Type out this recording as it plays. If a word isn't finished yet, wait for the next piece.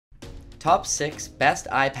Top 6 Best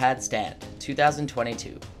iPad Stand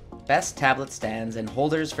 2022. Best tablet stands and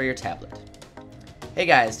holders for your tablet. Hey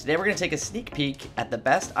guys, today we're going to take a sneak peek at the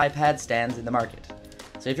best iPad stands in the market.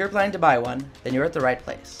 So if you're planning to buy one, then you're at the right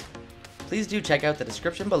place. Please do check out the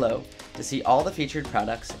description below to see all the featured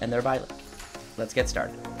products and their buy link. Let's get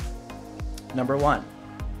started. Number 1.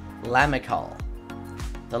 Lamicall.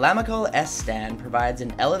 The Lamicall S Stand provides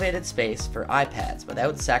an elevated space for iPads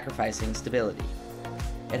without sacrificing stability.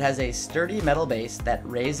 It has a sturdy metal base that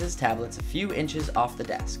raises tablets a few inches off the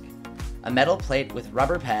desk. A metal plate with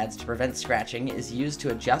rubber pads to prevent scratching is used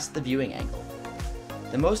to adjust the viewing angle.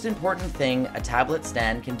 The most important thing a tablet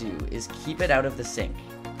stand can do is keep it out of the sink.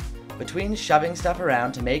 Between shoving stuff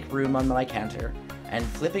around to make room on my counter and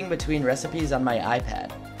flipping between recipes on my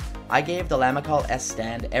iPad, I gave the Lamicall S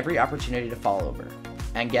Stand every opportunity to fall over.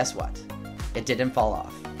 And guess what? It didn't fall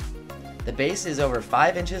off. The base is over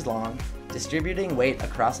 5 inches long, distributing weight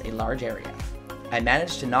across a large area. I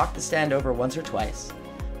managed to knock the stand over once or twice,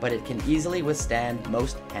 but it can easily withstand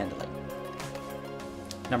most handling.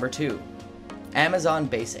 Number 2. Amazon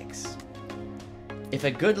Basics. If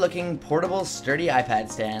a good-looking, portable, sturdy iPad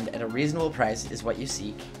stand at a reasonable price is what you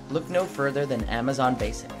seek, look no further than Amazon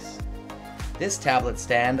Basics. This tablet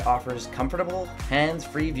stand offers comfortable,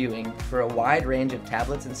 hands-free viewing for a wide range of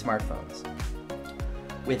tablets and smartphones,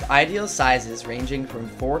 with ideal sizes ranging from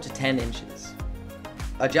 4 to 10 inches.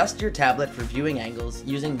 Adjust your tablet for viewing angles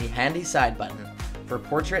using the handy side button for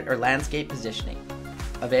portrait or landscape positioning,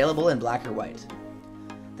 available in black or white.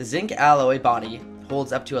 The zinc alloy body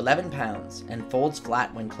holds up to 11 pounds and folds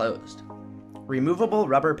flat when closed. Removable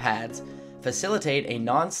rubber pads facilitate a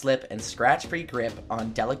non-slip and scratch-free grip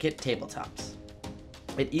on delicate tabletops.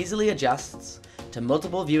 It easily adjusts to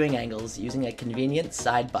multiple viewing angles using a convenient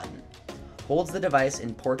side button. Holds the device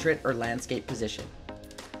in portrait or landscape position.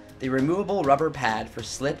 The removable rubber pad for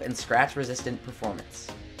slip and scratch resistant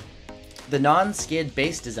performance. The non-skid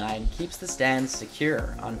base design keeps the stand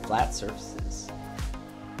secure on flat surfaces.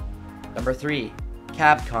 Number 3.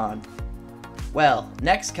 KABCON. Well,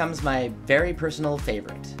 next comes my very personal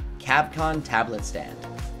favorite, KABCON tablet stand.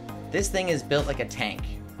 This thing is built like a tank,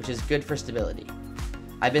 which is good for stability.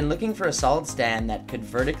 I've been looking for a solid stand that could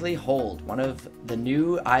vertically hold one of the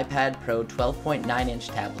new iPad Pro 12.9-inch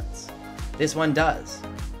tablets. This one does,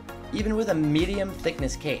 even with a medium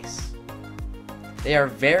thickness case. They are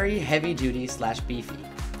very heavy-duty / beefy,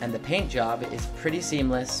 and the paint job is pretty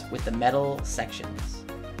seamless with the metal sections.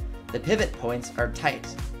 The pivot points are tight,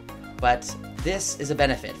 but this is a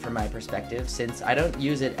benefit from my perspective since I don't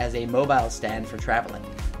use it as a mobile stand for traveling.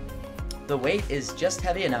 The weight is just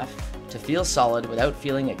heavy enough to feel solid without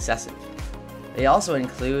feeling excessive. They also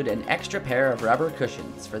include an extra pair of rubber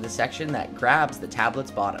cushions for the section that grabs the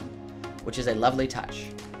tablet's bottom, which is a lovely touch.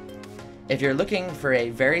 If you're looking for a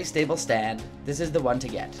very stable stand, this is the one to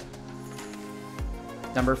get.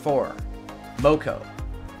 Number 4. MoKo.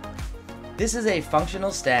 This is a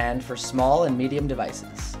functional stand for small and medium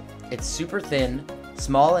devices. It's super thin,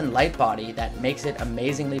 small and light body that makes it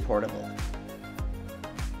amazingly portable.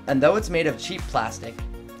 And though it's made of cheap plastic,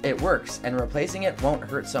 it works and replacing it won't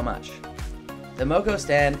hurt so much. The MoKo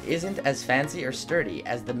stand isn't as fancy or sturdy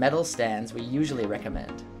as the metal stands we usually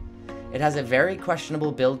recommend. It has a very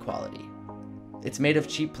questionable build quality. It's made of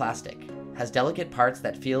cheap plastic, has delicate parts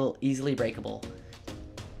that feel easily breakable,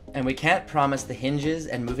 and we can't promise the hinges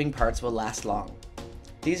and moving parts will last long.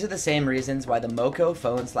 These are the same reasons why the MoKo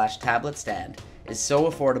phone / tablet stand is so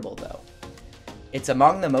affordable though. It's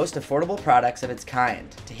among the most affordable products of its kind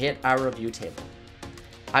to hit our review table.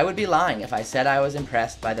 I would be lying if I said I was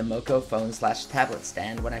impressed by the MoKo phone / tablet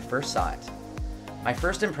stand when I first saw it. My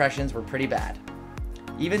first impressions were pretty bad.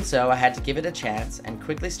 Even so, I had to give it a chance and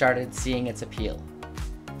quickly started seeing its appeal.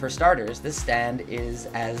 For starters, this stand is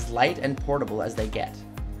as light and portable as they get.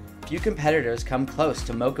 Few competitors come close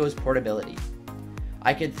to MoKo's portability.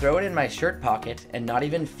 I could throw it in my shirt pocket and not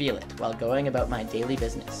even feel it while going about my daily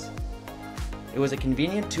business. It was a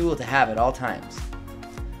convenient tool to have at all times.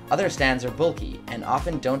 Other stands are bulky and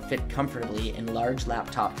often don't fit comfortably in large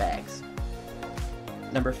laptop bags.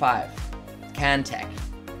 Number 5. Kantek.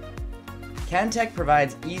 Kantek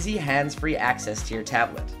provides easy hands-free access to your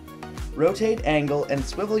tablet. Rotate, angle, and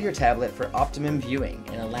swivel your tablet for optimum viewing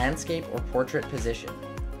in a landscape or portrait position.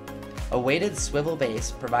 A weighted swivel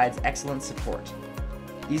base provides excellent support.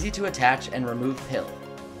 Easy to attach and remove pill.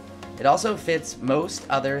 It also fits most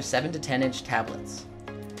other 7 to 10-inch tablets.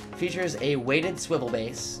 Features a weighted swivel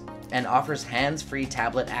base and offers hands-free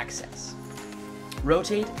tablet access.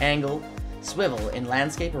 Rotate, angle, swivel in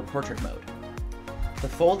landscape or portrait mode. The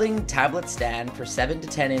folding tablet stand for 7 to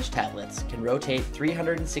 10 inch tablets can rotate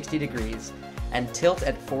 360 degrees and tilt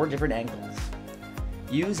at 4 different angles.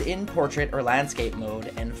 Use in portrait or landscape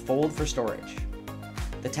mode and fold for storage.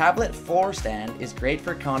 The tablet floor stand is great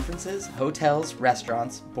for conferences, hotels,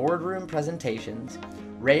 restaurants, boardroom presentations,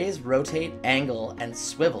 raise, rotate, angle, and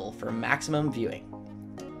swivel for maximum viewing.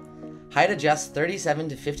 Height adjusts 37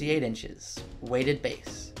 to 58 inches, weighted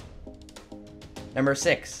base. Number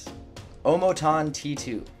 6. OMOTON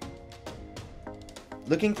T2.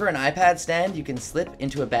 Looking for an iPad stand you can slip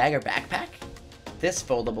into a bag or backpack? This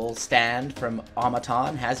foldable stand from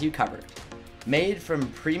OMOTON has you covered. Made from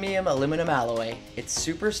premium aluminum alloy, it's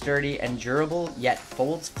super sturdy and durable, yet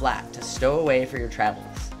folds flat to stow away for your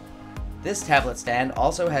travels. This tablet stand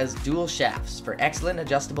also has dual shafts for excellent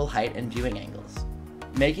adjustable height and viewing angles,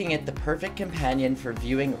 making it the perfect companion for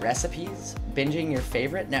viewing recipes, binging your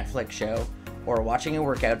favorite Netflix show, or watching a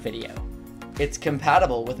workout video. It's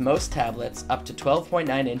compatible with most tablets up to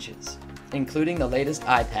 12.9 inches, including the latest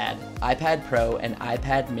iPad, iPad Pro, and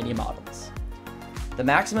iPad mini models. The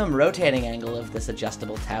maximum rotating angle of this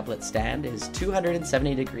adjustable tablet stand is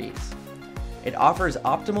 270 degrees. It offers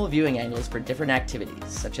optimal viewing angles for different activities,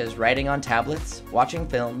 such as writing on tablets, watching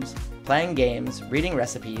films, playing games, reading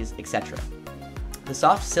recipes, etc. The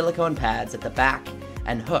soft silicone pads at the back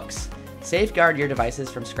and hooks safeguard your devices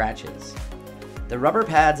from scratches. The rubber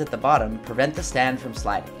pads at the bottom prevent the stand from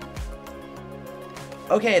sliding.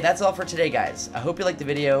 Okay, that's all for today, guys. I hope you liked the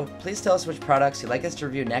video. Please tell us which products you'd like us to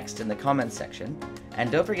review next in the comments section.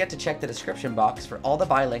 And don't forget to check the description box for all the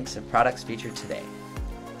buy links of products featured today.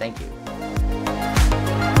 Thank you.